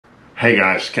Hey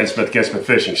guys, Ken Smith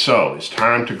Fishing. So it's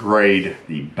time to grade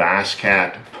the Bass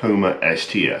Cat Puma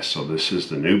STS. So this is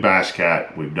the new Bass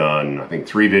Cat. We've done, I think,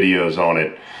 3 videos on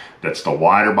it. That's the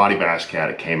wider body Bass Cat.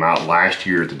 It came out last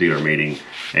year at the dealer meeting,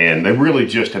 and they really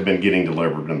just have been getting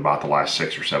delivered in about the last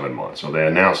 6 or 7 months. So they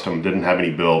announced them, didn't have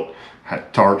any built,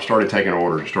 started taking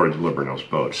orders and started delivering those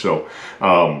boats. So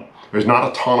there's not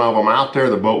a ton of them out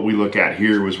there. The boat we look at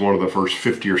here was one of the first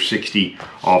 50 or 60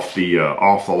 off the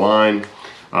line.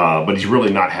 But he's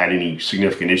really not had any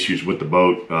significant issues with the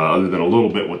boat other than a little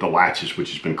bit with the latches,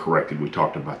 which has been corrected. We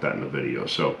talked about that in the video.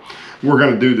 So we're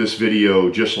going to do this video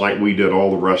just like we did all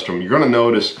the rest of them. You're going to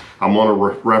notice I'm going to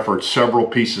reference several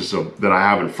pieces that I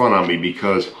have in front of me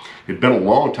because it's been a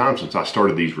long time since I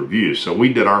started these reviews. So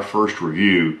we did our first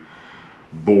review,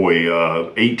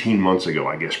 18 months ago,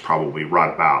 I guess, probably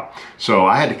right about. So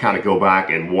I had to kind of go back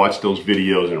and watch those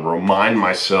videos and remind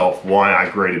myself why I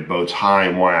graded boats high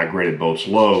and why I graded boats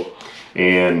low,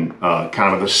 and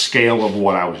kind of the scale of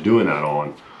what I was doing that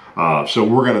on. So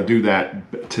we're going to do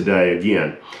that today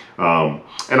again. And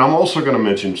I'm also going to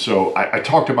mention, so I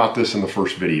talked about this in the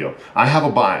first video. I have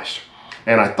a bias.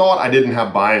 And I thought I didn't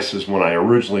have biases when I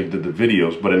originally did the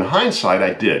videos, but in hindsight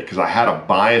I did, because I had a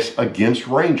bias against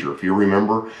Ranger. If you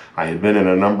remember, I had been in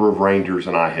a number of Rangers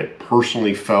and I had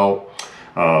personally felt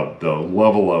the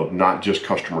level of not just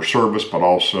customer service, but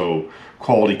also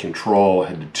quality control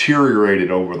had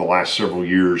deteriorated over the last several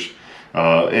years.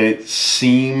 And it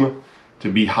seemed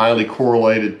to be highly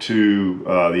correlated to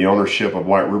the ownership of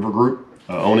White River Group,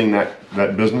 owning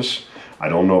that business. I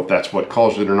don't know if that's what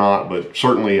caused it or not, but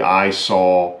certainly I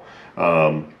saw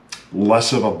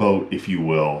less of a boat, if you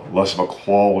will, less of a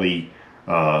quality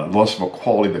of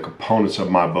the components of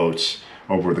my boats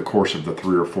over the course of the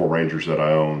 3 or 4 Rangers that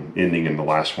I own, ending in the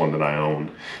last one that I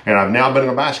owned. And I've now been in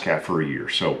a Bass Cat for a year,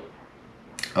 so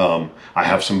I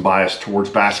have some bias towards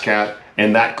Bass Cat,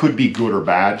 and that could be good or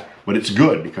bad, but it's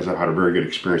good because I've had a very good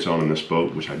experience owning this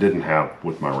boat, which I didn't have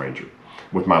with my Ranger,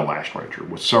 with my last Ranger.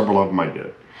 With several of them I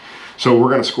did. So we're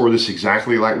going to score this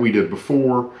exactly like we did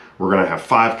before. We're going to have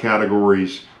 5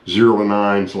 categories: 0 to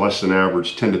 9s, less than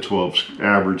average; 10 to 12s,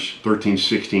 average; 13,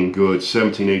 16, good;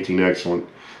 17, 18, excellent;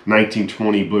 19,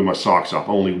 20, blew my socks off.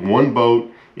 Only one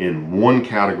boat in one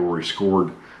category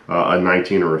scored a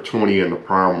 19 or a 20 in the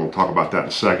prior one. We'll talk about that in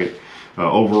a second.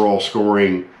 Overall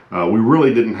scoring, we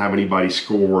really didn't have anybody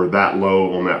score that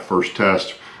low on that first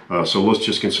test. So let's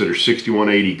just consider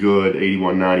 6180 good,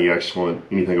 8190 excellent.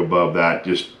 Anything above that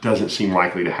just doesn't seem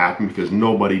likely to happen because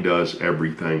nobody does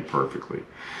everything perfectly.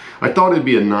 I thought it'd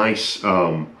be a nice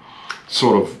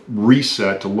sort of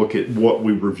reset to look at what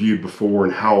we reviewed before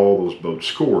and how all those boats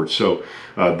scored. So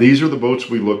these are the boats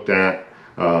we looked at,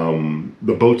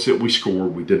 the boats that we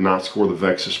scored. We did not score the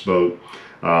Vexus boat.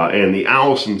 And the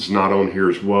Allison's not on here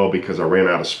as well because I ran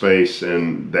out of space,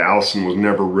 and the Allison was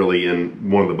never really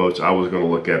in one of the boats I was going to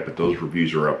look at, but those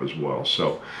reviews are up as well.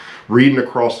 So reading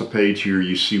across the page here,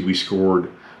 you see we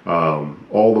scored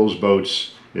all those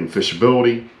boats in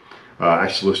fishability.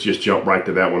 Actually, let's just jump right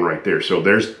to that one right there. So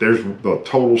there's the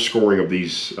total scoring of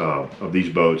these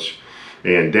boats.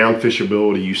 And down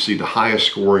fishability, you see the highest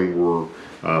scoring were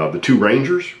the 2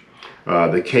 Rangers,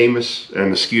 the Caymas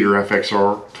and the Skeeter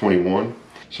FXR21.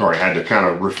 Sorry, I had to kind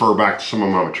of refer back to some of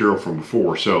my material from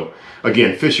before. So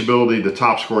again, fishability, the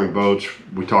top scoring boats,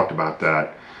 we talked about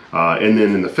that. And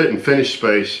then in the fit and finish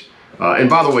space, and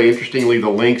by the way, interestingly, the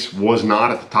Lynx was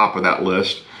not at the top of that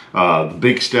list. The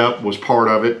Big Step was part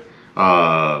of it.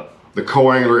 The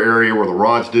co-angler area where the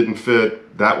rods didn't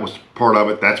fit, that was part of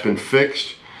it. That's been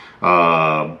fixed.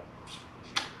 And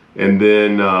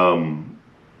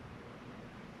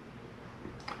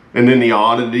then the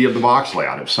oddity of the box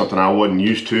layout. It was something I wasn't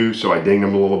used to, so I dinged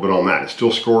them a little bit on that. It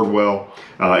still scored well.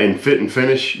 In fit and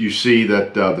finish, you see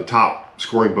that the top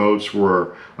scoring boats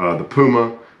were the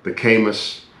Puma, the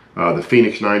Caymas, the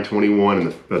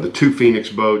Phoenix921, and the 2 Phoenix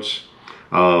boats.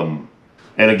 And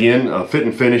again, fit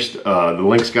and finished, the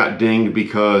Lynx got dinged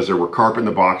because there were carpet in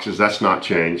the boxes. That's not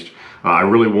changed. I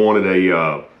really wanted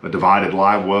a divided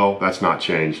live well. That's not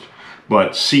changed.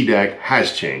 But C-Deck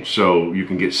has changed, so you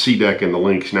can get C-Deck in the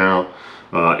Lynx now.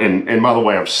 And by the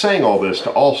way, I'm saying all this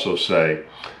to also say,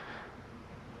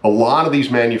 a lot of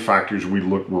these manufacturers we're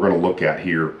going to look at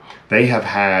here, they have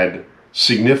had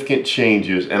significant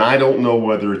changes, and I don't know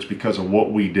whether it's because of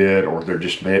what we did or they're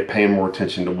just paying more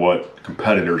attention to what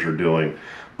competitors are doing,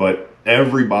 but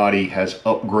everybody has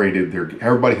upgraded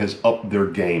everybody has upped their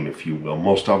game, if you will.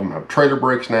 Most of them have trailer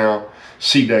brakes now.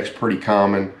 C-Deck's pretty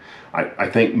common. I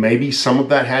think maybe some of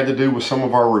that had to do with some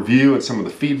of our review and some of the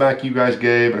feedback you guys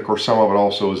gave, and of course some of it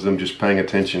also is them just paying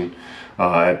attention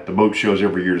at the boat shows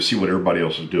every year to see what everybody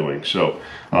else is doing. So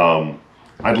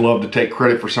I'd love to take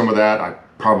credit for some of that. I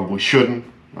probably shouldn't.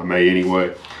 I may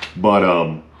anyway.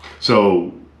 But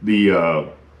so the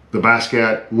Bass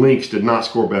Cat Lynx did not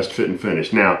score best fit and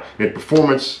finish. Now in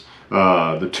performance,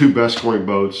 the two best scoring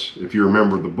boats, if you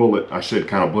remember the Bullet, I said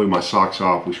kind of blew my socks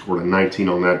off. We scored a 19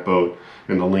 on that boat,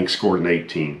 and the Lynx scored an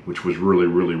 18, which was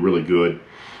really good.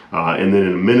 And then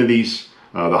in amenities,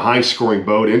 the highest scoring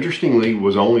boat, interestingly,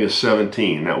 was only a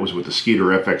 17. That was with the Skeeter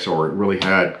FXR. It really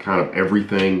had kind of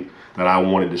everything that I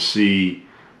wanted to see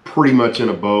pretty much in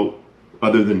a boat,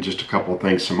 other than just a couple of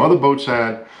things some other boats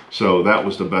had. So that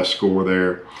was the best score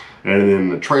there. And then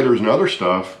the trailers and other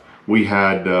stuff, we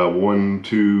had 1,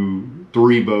 2,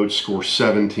 3 boats score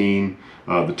 17.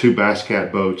 The 2 Bass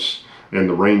Cat boats and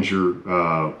the Ranger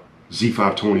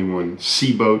Z521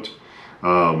 C boat.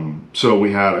 So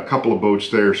we had a couple of boats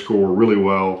there score really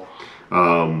well.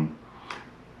 And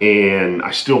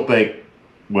I still think,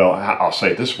 well, I'll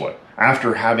say it this way.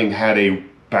 After having had a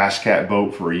Bass Cat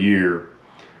boat for a year,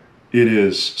 it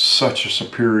is such a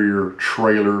superior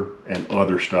trailer and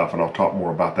other stuff, and I'll talk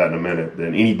more about that in a minute,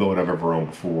 than any boat I've ever owned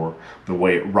before. The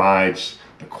way it rides,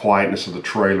 the quietness of the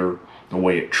trailer, the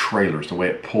way it trailers, the way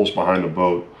it pulls behind the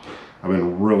boat. I've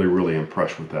been really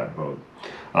impressed with that boat.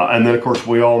 And then of course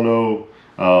we all know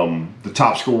the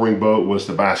top scoring boat was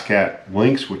the Bass Cat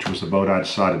Lynx, which was the boat I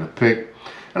decided to pick.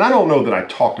 And I don't know that I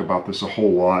talked about this a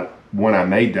whole lot when I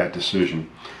made that decision,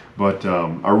 but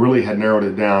I really had narrowed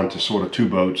it down to sort of 3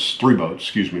 boats,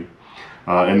 excuse me.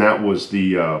 And that was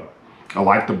the, I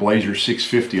like the Blazer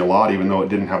 650 a lot, even though it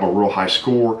didn't have a real high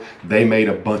score. They made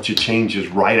a bunch of changes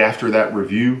right after that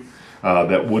review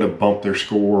that would have bumped their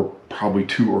score probably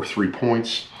 2 or 3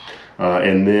 points.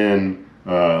 And then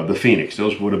the Phoenix,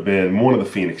 those would have been one of the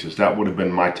Phoenixes. That would have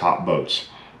been my top boats.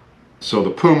 So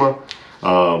the Puma,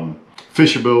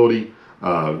 fishability,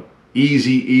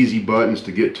 easy buttons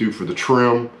to get to for the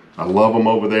trim. I love them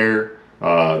over there.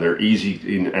 They're easy,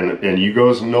 and you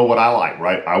guys know what I like,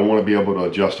 right? I want to be able to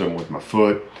adjust them with my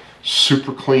foot.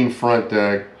 Super clean front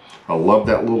deck. I love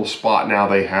that little spot now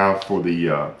they have for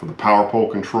the power pole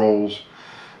controls.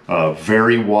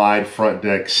 Very wide front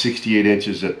deck, 68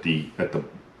 inches at the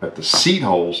seat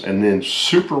holes, and then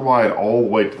super wide all the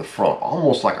way to the front,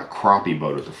 almost like a crappie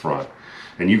boat at the front.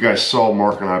 And you guys saw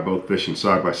Mark and I both fishing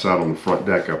side by side on the front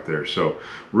deck up there. So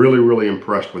really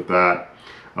impressed with that.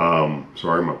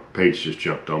 Sorry, my page just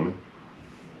jumped on me.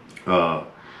 What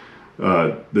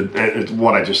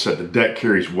I just said, the deck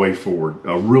carries way forward.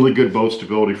 Really good boat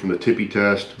stability from the tippy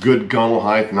test. Good gunnel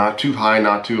height, not too high,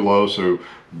 not too low. So,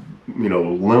 you know,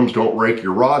 limbs don't rake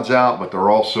your rods out, but they're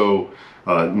also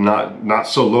not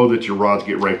so low that your rods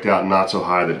get raked out, not so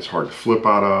high that it's hard to flip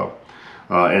out of.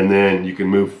 And then you can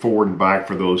move forward and back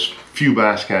for those few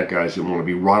Bass Cat guys that want to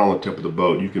be right on the tip of the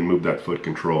boat. You can move that foot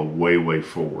control way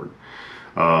forward.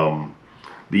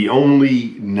 The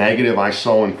only negative I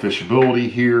saw in fishability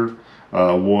here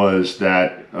was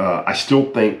that I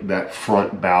still think that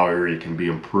front bow area can be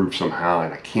improved somehow,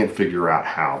 and I can't figure out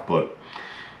how. But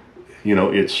you know,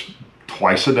 it's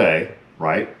twice a day,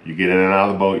 right? You get in and out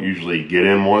of the boat, usually get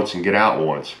in once and get out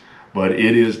once. But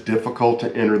it is difficult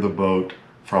to enter the boat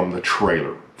from the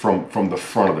trailer, from the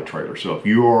front of the trailer. So if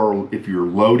you're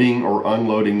loading or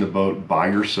unloading the boat by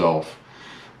yourself,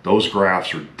 those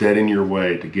graphs are dead in your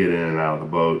way to get in and out of the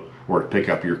boat, or to pick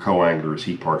up your co-angler as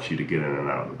he parks you to get in and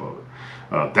out of the boat.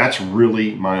 That's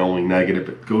really my only negative.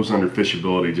 It goes under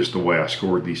fishability, just the way I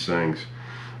scored these things.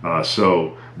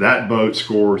 So that boat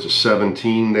scores a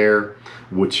 17 there,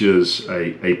 which is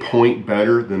a point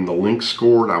better than the Lynx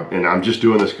scored. And I'm just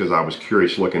doing this because I was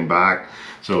curious looking back.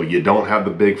 So you don't have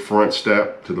the big front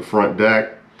step to the front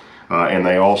deck. And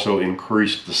they also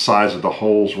increased the size of the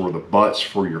holes where the butts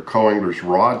for your co-angler's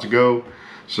rods go.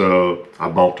 So I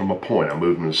bumped them a point. I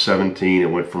moved them to 17. It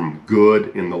went from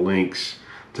good in the Lynx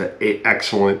to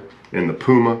excellent in the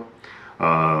Puma.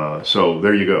 So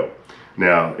there you go.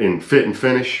 Now in fit and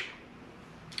finish,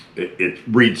 it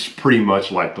reads pretty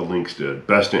much like the Lynx did.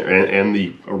 Best in, and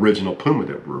the original Puma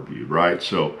that we reviewed, right?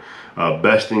 So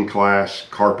best in class,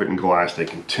 carpet and glass. They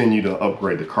continue to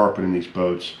upgrade the carpet in these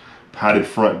boats. Padded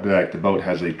front deck. The boat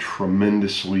has a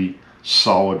tremendously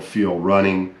solid feel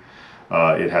running.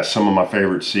 It has some of my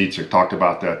favorite seats. I talked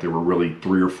about that. There were really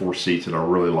 3 or 4 seats that I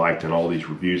really liked in all these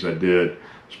reviews I did.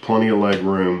 There's plenty of leg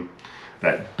room.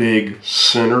 That big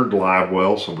centered live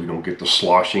well, so we don't get the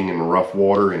sloshing in the rough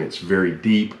water, and it's very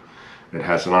deep. It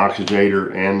has an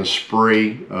oxygenator and the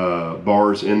spray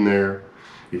bars in there.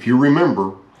 If you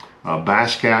remember,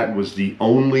 Bass Cat was the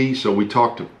only, so we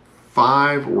talked to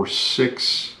 5 or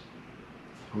 6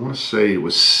 I want to say it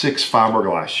was 6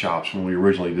 fiberglass shops when we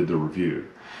originally did the review.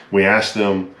 We asked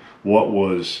them what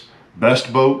was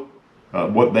best boat,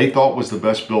 what they thought was the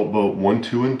best built boat, 1,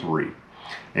 2, and 3.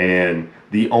 And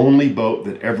the only boat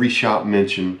that every shop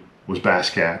mentioned was Bass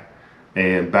Cat.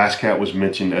 And Bass Cat was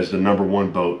mentioned as the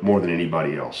 #1 boat more than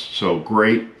anybody else. So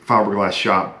great fiberglass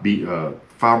shop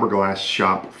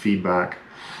feedback.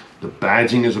 The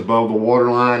badging is above the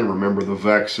waterline. Remember the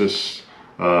Vexus,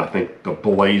 I think the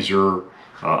Blazer,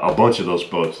 a bunch of those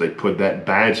boats, they put that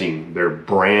badging, their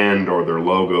brand or their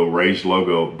logo, raised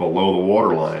logo, below the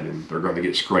waterline, and they're going to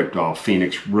get scraped off.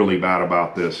 Phoenix really bad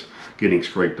about this, getting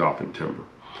scraped off in timber.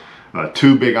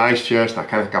 2 big ice chests. I've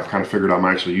kind of figured I'm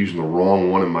actually using the wrong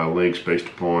one in my Lynx based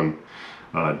upon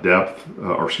depth,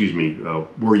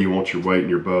 where you want your weight in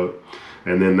your boat.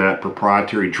 And then that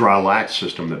proprietary dry latch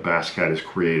system that Bass Cat has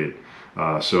created.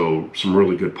 So some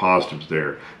really good positives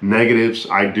there. Negatives,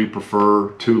 I do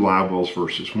prefer 2 live wells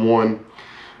versus 1.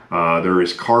 There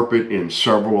is carpet in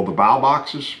several of the bow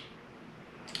boxes.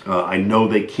 I know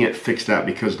they can't fix that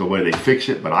because of the way they fix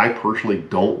it, but I personally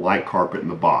don't like carpet in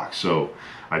the box. So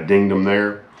I dinged them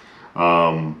there.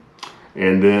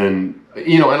 And then,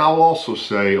 you know, and I'll also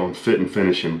say on fit and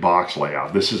finish and box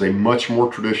layout, this is a much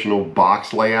more traditional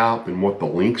box layout than what the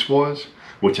Lynx was,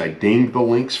 which I dinged the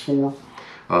Lynx for,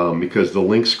 because the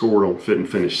Lynx scored on fit and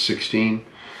finish 16.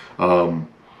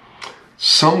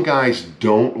 Some guys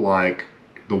don't like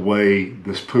the way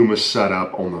this Puma's set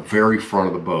up on the very front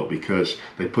of the boat, because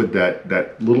they put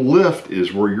that little lift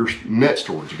is where your net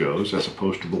storage goes, as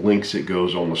opposed to the Lynx, it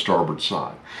goes on the starboard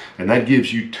side. And that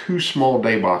gives you 2 small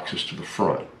day boxes to the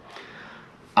front.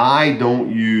 I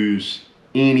don't use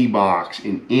any box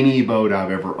in any boat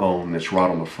I've ever owned that's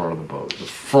right on the front of the boat. The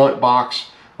front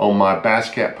box on my Bass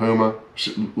Cat Puma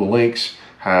Lynx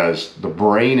has the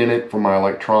brain in it for my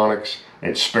electronics,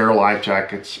 and spare life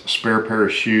jackets, a spare pair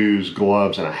of shoes,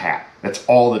 gloves, and a hat. That's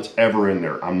all that's ever in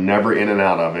there. I'm never in and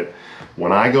out of it.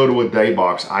 When I go to a day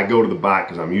box, I go to the back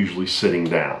because I'm usually sitting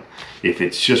down. If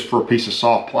it's just for a piece of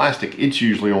soft plastic, it's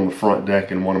usually on the front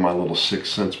deck in one of my little 6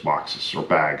 cents boxes or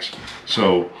bags.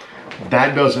 So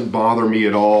that doesn't bother me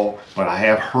at all, but I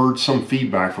have heard some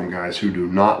feedback from guys who do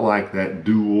not like that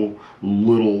dual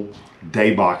little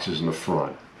day boxes in the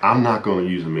front. I'm not going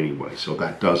to use them anyway, so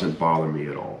that doesn't bother me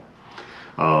at all.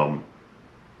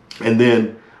 And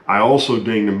then I also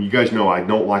dinged them. You guys know I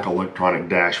don't like electronic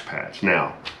dash pads.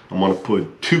 Now, I'm going to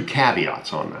put 2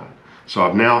 caveats on that. So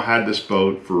I've now had this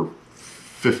boat for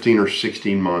 15 or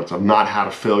 16 months. I've not had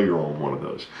a failure on one of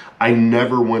those. I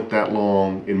never went that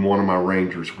long in one of my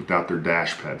Rangers without their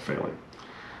dash pad failing.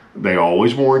 They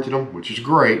always warranted them, which is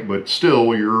great, but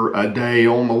still you're a day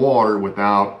on the water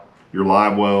without your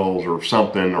live wells or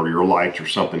something, or your lights or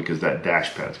something, because that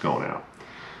dash pad's going out.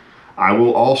 I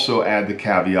will also add the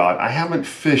caveat, I haven't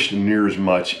fished near as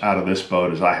much out of this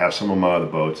boat as I have some of my other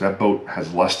boats. That boat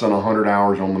has less than 100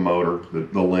 hours on the motor,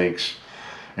 the Lynx,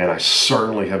 and I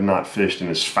certainly have not fished in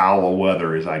as foul a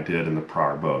weather as I did in the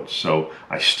prior boats. So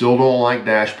I still don't like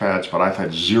dash pads, but I've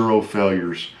had 0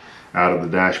 failures out of the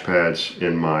dash pads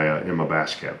in my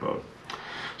Bass Cat boat.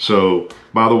 So,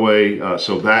 by the way,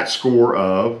 so that score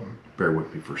of, bear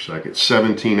with me for a second,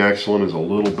 17 excellent is a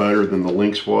little better than the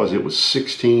Lynx was. It was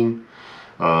 16.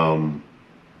 And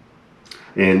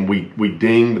we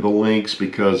dinged the Lynx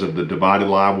because of the divided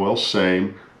live well,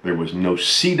 same. There was no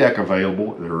C deck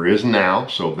available. There is now,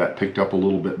 so that picked up a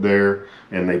little bit there.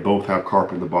 And they both have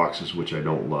carpet in the boxes, which I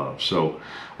don't love. So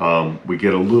we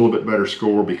get a little bit better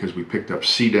score because we picked up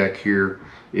C deck here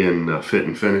in fit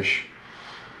and finish.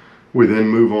 We then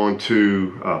move on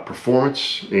to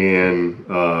performance, and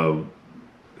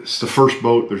it's the first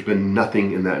boat. There's been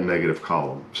nothing in that negative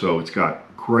column. So it's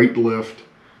got great lift.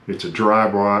 It's a dry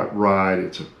ride.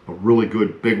 It's a really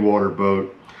good big water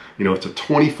boat. You know, it's a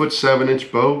 20-foot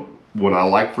 7-inch boat. Would I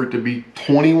like for it to be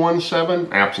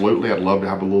 21.7? Absolutely. I'd love to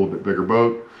have a little bit bigger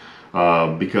boat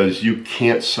because you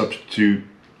can't substitute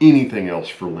anything else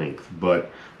for length.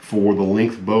 But for the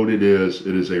length boat it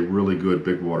is a really good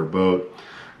big water boat.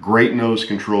 Great nose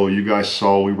control. You guys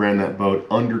saw we ran that boat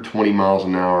under 20 miles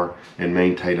an hour and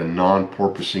maintained a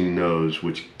non-porpoising nose,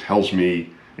 which tells me,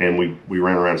 and we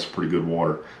ran around some pretty good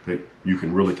water, that you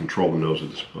can really control the nose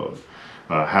of this boat.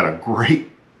 Had a great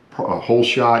hole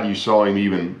shot. You saw him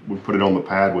even, we put it on the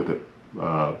pad with it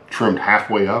trimmed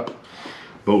halfway up.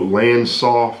 Boat lands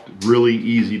soft, really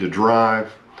easy to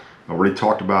drive. I already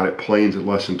talked about it, planes at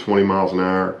less than 20 miles an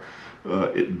hour.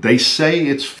 They say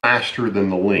it's faster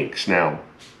than the Lynx. Now,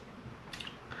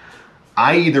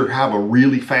 I either have a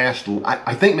really fast,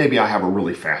 I think maybe I have a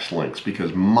really fast Lynx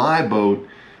because my boat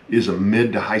is a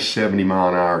mid to high 70 mile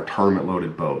an hour tournament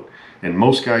loaded boat. And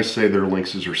most guys say their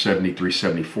Lynxes are 73,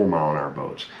 74 mile an hour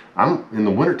boats. In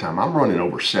the wintertime, I'm running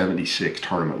over 76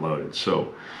 tournament loaded.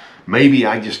 So maybe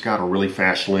I just got a really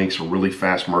fast Lynx or really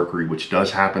fast Mercury, which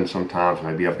does happen sometimes.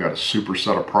 Maybe I've got a super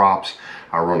set of props.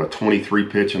 I run a 23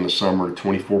 pitch in the summer, a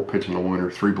 24 pitch in the winter,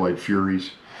 3-blade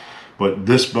Furies. But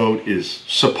this boat is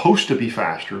supposed to be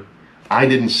faster. I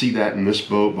didn't see that in this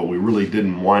boat, but we really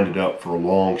didn't wind it up for a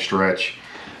long stretch.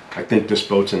 I think this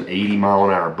boat's an 80 mile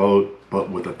an hour boat, but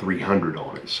with a 300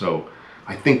 on it. So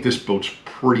I think this boat's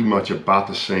pretty much about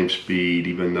the same speed,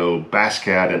 even though Bass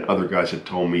Cat and other guys have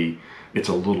told me it's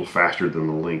a little faster than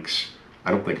the Lynx.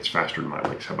 I don't think it's faster than my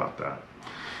Lynx. How about that?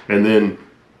 And then,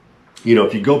 you know,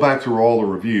 if you go back through all the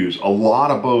reviews, a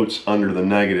lot of boats under the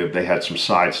negative, they had some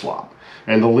side slop.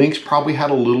 And the Lynx probably had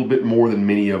a little bit more than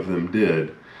many of them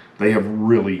did. They have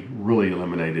really, really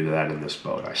eliminated that in this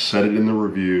boat. I said it in the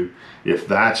review. If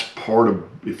that's part of,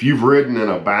 if you've ridden in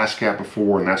a Bass Cat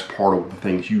before and that's part of the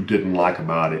things you didn't like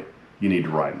about it, you need to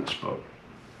ride in this boat.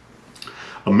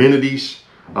 Amenities.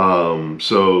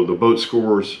 So the boat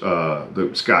scores,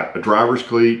 it's got a driver's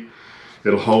cleat.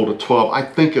 It'll hold a 12. I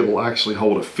think it'll actually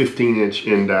hold a 15-inch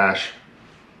in dash,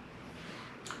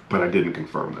 but I didn't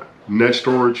confirm that. Net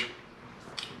storage,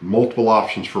 multiple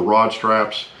options for rod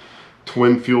straps,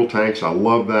 twin fuel tanks. I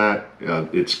love that.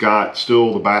 It's got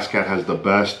still, the Bass Cat has the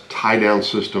best tie down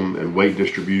system and weight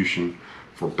distribution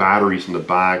for batteries in the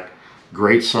back.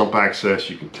 Great sump access.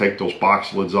 You can take those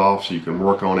box lids off so you can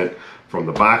work on it from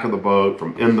the back of the boat,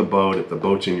 from in the boat. If the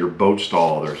boat's in your boat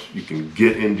stall, you can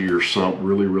get into your sump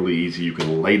really, really easy. You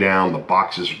can lay down, the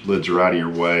boxes lids are out of your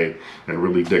way, and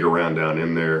really dig around down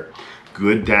in there.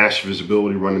 Good dash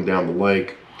visibility running down the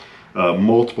lake.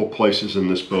 Multiple places in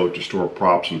this boat to store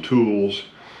props and tools.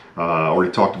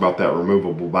 Already talked about that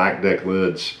removable back deck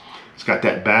lids. It's got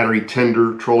that battery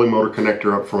tender trolling motor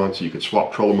connector up front so you can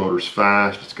swap trolling motors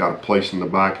fast. It's got a place in the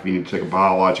back if you need to take a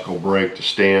biological break to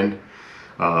stand.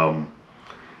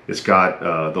 It's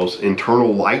got those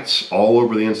internal lights all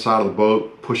over the inside of the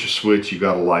boat. Push a switch, you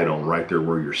got a light on right there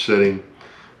where you're sitting.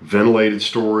 Ventilated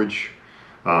storage.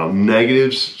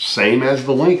 Negatives, same as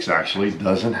the Lynx actually,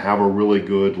 doesn't have a really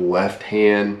good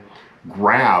left-hand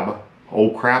grab,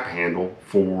 old crap handle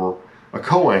for a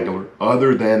co-angler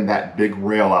other than that big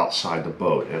rail outside the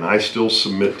boat. And I still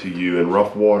submit to you, in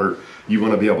rough water, you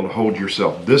want to be able to hold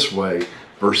yourself this way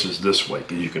versus this way,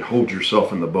 because you can hold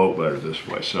yourself in the boat better this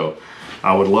way. So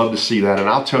I would love to see that. And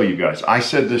I'll tell you guys, I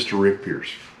said this to Rick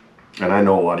Pierce, and I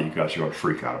know a lot of you guys are going to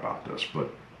freak out about this, but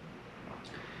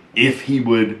if he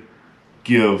would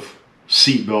give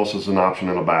seat belts as an option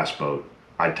in a bass boat,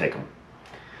 I'd take them.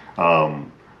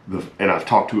 And I've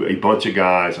talked to a bunch of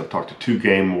guys, I've talked to 2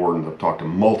 game wardens, I've talked to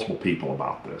multiple people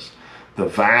about this. The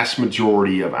vast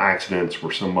majority of accidents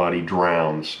where somebody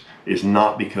drowns is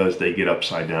not because they get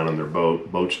upside down in their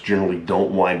boat. Boats generally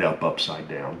don't wind up upside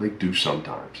down. They do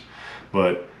sometimes.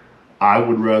 But I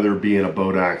would rather be in a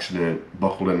boat accident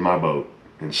buckled in my boat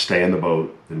and stay in the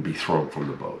boat than be thrown from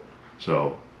the boat.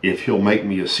 So if he'll make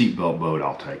me a seatbelt boat,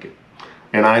 I'll take it.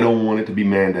 And I don't want it to be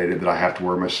mandated that I have to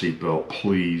wear my seatbelt.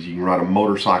 Please, you can ride a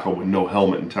motorcycle with no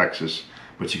helmet in Texas,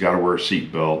 but you got to wear a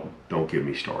seatbelt. Don't get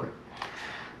me started.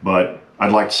 But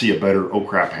I'd like to see a better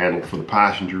O-crap handle for the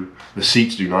passenger. The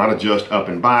seats do not adjust up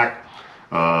and back.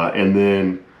 And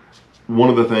then one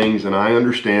of the things, and I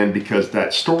understand because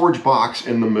that storage box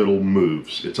in the middle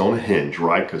moves. It's on a hinge,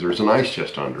 right? Because there's an ice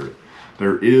chest under it.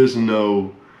 There is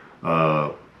no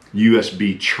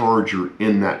USB charger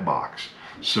in that box.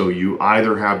 So you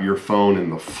either have your phone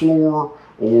in the floor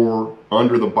or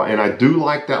under the, and I do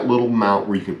like that little mount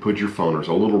where you can put your phone. There's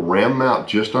a little ram mount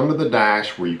just under the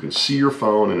dash where you can see your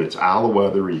phone and it's out of the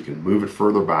weather and you can move it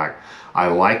further back. I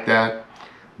like that,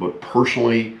 but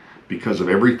personally, because of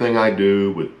everything I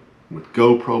do with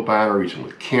GoPro batteries and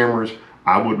with cameras,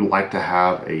 I would like to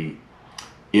have a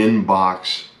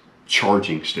in-box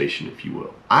charging station, if you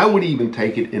will. I would even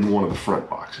take it in one of the front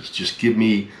boxes. Just give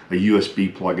me a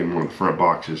USB plug in one of the front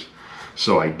boxes.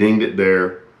 So I dinged it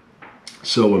there.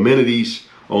 So amenities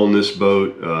on this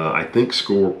boat, I think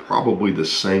score probably the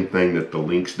same thing that the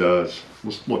Lynx does.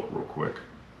 Let's look real quick.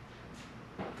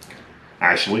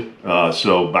 Actually,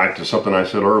 so back to something I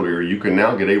said earlier, you can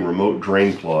now get a remote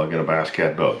drain plug in a Bass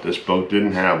Cat boat. This boat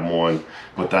didn't have one,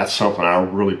 but that's something I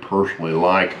really personally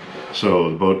like.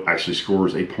 So the boat actually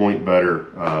scores a point better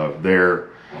there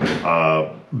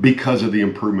because of the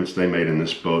improvements they made in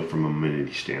this boat from an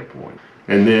amenity standpoint.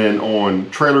 And then on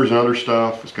trailers and other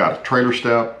stuff, it's got a trailer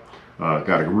step,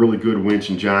 got a really good winch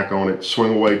and jack on it,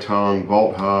 swing away tongue,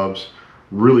 vault hubs,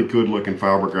 really good looking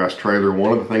fiberglass trailer.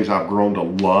 One of the things I've grown to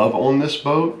love on this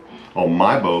boat, on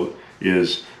my boat,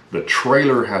 is The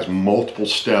trailer has multiple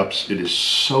steps. It is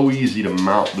so easy to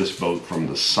mount this boat from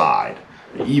the side.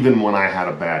 Even when I had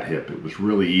a bad hip, it was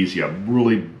really easy. I've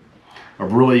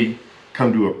really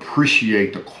come to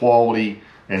appreciate the quality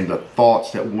and the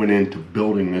thoughts that went into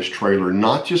building this trailer,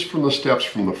 not just from the steps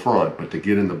from the front, but to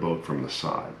get in the boat from the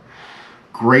side.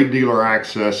 Great dealer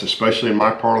access, especially in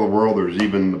my part of the world. There's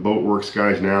even the Boat Works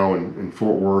guys now in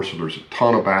Fort Worth, so there's a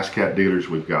ton of Bass Cat dealers.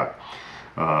 We've got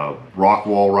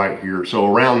Rockwall right here.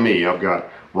 So around me, I've got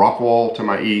Rockwall to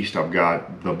my east, I've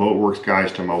got the Boat Works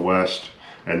guys to my west,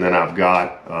 and then I've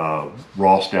got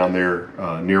Ross down there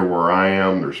near where I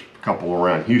am. There's a couple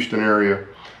around Houston area,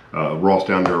 Ross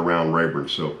down there around Rayburn.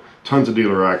 So tons of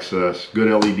dealer access, good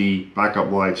LED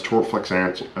backup lights, Torflex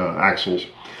axles.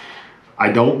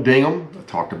 I don't ding them. I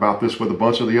talked about this with a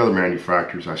bunch of the other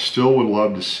manufacturers. I still would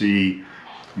love to see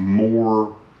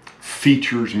more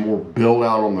features, more build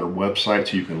out on their website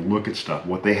so you can look at stuff.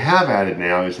 What they have added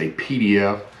now is a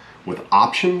PDF with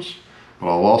options, but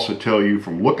I'll also tell you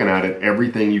from looking at it,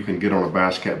 everything you can get on a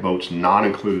Bass Cat boat's not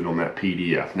included on that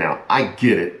PDF. Now, I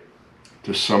get it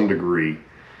to some degree.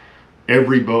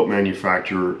 Every boat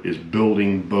manufacturer is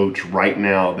building boats right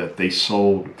now that they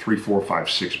sold 3, 4, 5,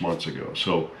 6 months ago.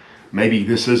 So maybe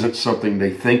this isn't something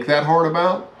they think that hard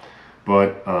about,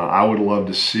 but I would love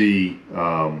to see,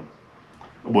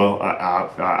 well,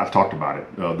 I've talked about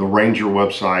it. The Ranger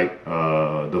website,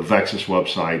 the Vexus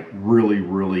website,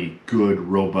 really good,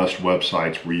 robust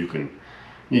websites where you can,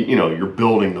 you know, you're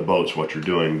building the boats, what you're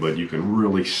doing, but you can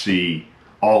really see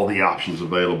all the options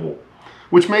available,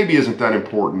 which maybe isn't that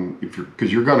important if because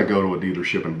you're going to go to a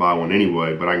dealership and buy one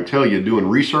anyway. But I can tell you, doing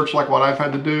research like what I've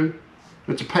had to do,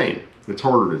 it's a pain. It's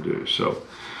harder to do.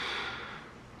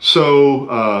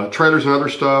 So trailers and other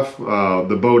stuff,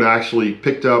 the boat actually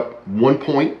picked up 1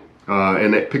 point,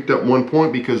 and it picked up 1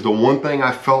 point because the one thing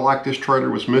I felt like this trailer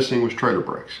was missing was trailer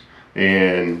brakes.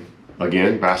 And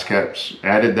again, Bass Cat's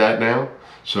added that now.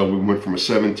 So we went from a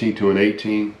 17 to an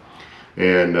 18,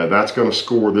 and that's going to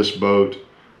score this boat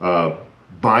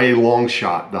by a long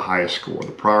shot the highest score.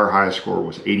 The prior highest score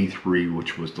was 83,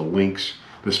 which was the Lynx.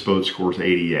 This boat scores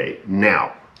 88.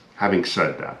 Now, having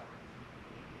said that,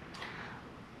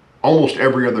 almost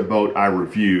every other boat I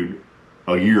reviewed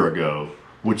a year ago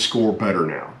would score better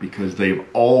now because they've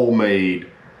all made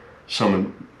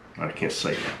some, I can't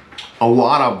say that. A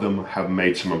lot of them have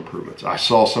made some improvements. I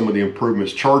saw some of the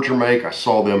improvements Charger make. I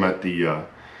saw them at the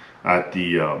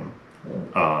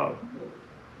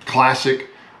Classic.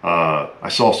 I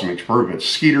saw some improvements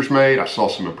Skeeter's made. I saw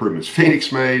some improvements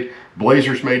Phoenix made.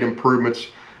 Blazers made improvements.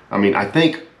 I mean, I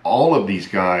think all of these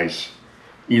guys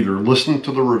either listened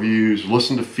to the reviews,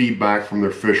 listened to feedback from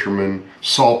their fishermen,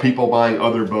 saw people buying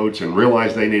other boats and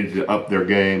realized they needed to up their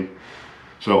game.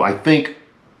 So I think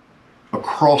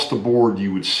across the board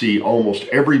you would see almost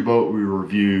every boat we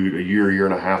reviewed a year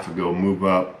and a half ago move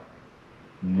up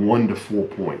 1 to 4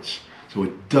 points. So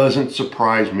it doesn't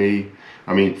surprise me.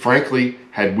 I mean, frankly,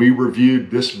 had we reviewed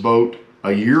this boat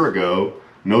a year ago,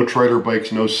 no trailer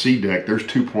brakes, no sea deck, there's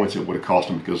 2 points it would have cost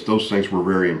them because those things were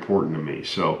very important to me.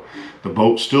 So the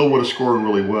boat still would have scored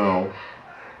really well.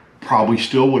 Probably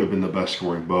still would have been the best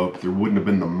scoring boat, but there wouldn't have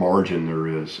been the margin there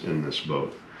is in this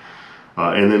boat.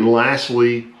 And then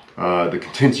lastly, the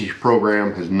contingency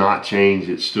program has not changed.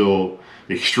 It's still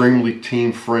extremely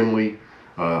team friendly.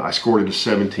 I scored it a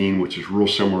 17, which is real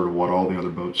similar to what all the other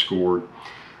boats scored.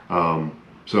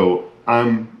 So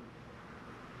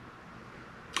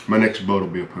my next boat will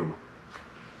be a Puma.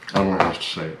 I don't know how else to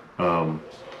say it.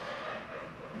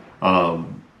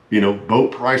 You know,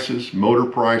 boat prices, motor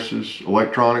prices,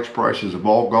 electronics prices have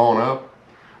all gone up.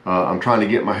 I'm trying to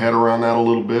get my head around that a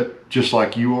little bit, just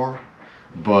like you are.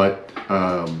 But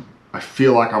I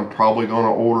feel like I'm probably going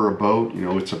to order a boat. You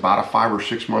know, it's about a 5 or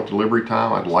 6 month delivery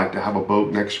time. I'd like to have a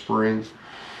boat next spring.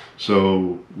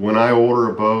 So when I order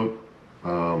a boat,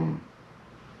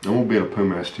 it won't be a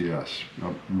Puma STS.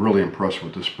 I'm really impressed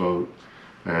with this boat,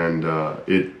 and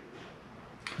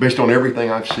based on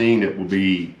everything I've seen, it will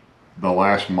be the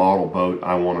last model boat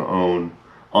I want to own,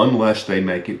 unless they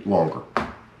make it longer.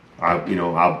 I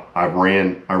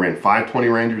ran 520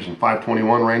 Rangers and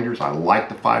 521 Rangers. I like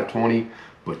the 520,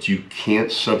 but you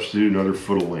can't substitute another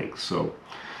foot of length. So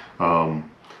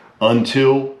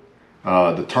until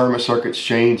the tournament circuits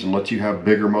change and let you have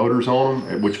bigger motors on them,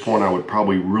 at which point I would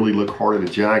probably really look hard at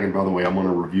a Jag. And by the way, I'm going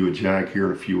to review a Jag here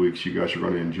in a few weeks. You guys are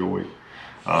going to enjoy.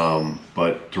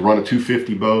 But to run a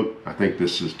 250 boat, I think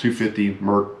this is 250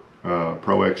 Merc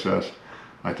Pro XS.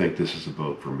 I think this is a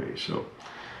boat for me. So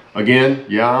again,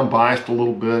 yeah, I'm biased a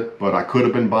little bit, but I could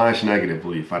have been biased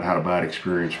negatively if I'd had a bad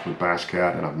experience with Bass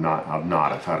Cat, and I've not.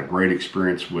 I've had a great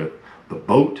experience with the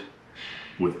boat,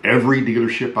 with every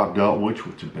dealership I've dealt with,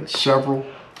 which have been several,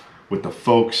 with the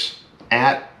folks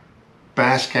at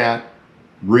Bass Cat,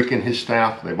 Rick and his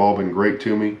staff. They've all been great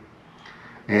to me.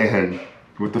 And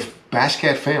with the Bass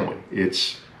Cat family,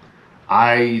 it's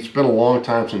been a long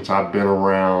time since I've been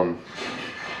around.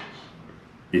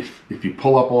 If you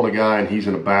pull up on a guy and he's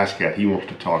in a Bass Cat, he wants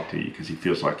to talk to you because he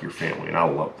feels like your family, and I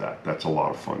love that. That's a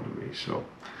lot of fun to me. So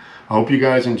I hope you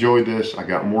guys enjoyed this. I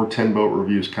got more 10 boat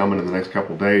reviews coming in the next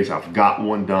couple days. I've got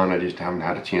one done. I just haven't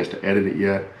had a chance to edit it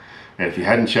yet. And if you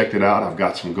hadn't checked it out, I've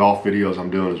got some golf videos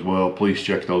I'm doing as well. Please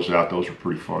check those out. Those are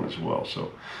pretty fun as well.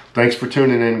 So thanks for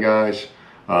tuning in, guys.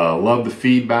 Love the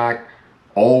feedback.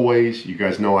 Always, you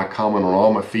guys know I comment on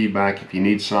all my feedback. If you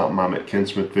need something, I'm at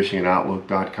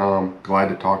kensmithfishingandoutlook.com. Glad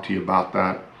to talk to you about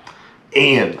that.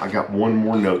 And I got one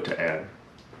more note to add.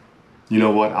 You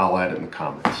know what? I'll add it in the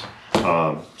comments.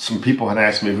 Some people had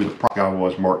asked me who the guy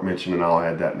was Mark mentioned, and I'll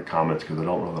add that in the comments because I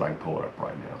don't know that I can pull it up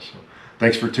right now. So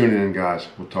thanks for tuning in, guys.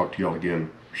 We'll talk to y'all again.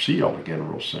 See y'all again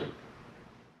real soon.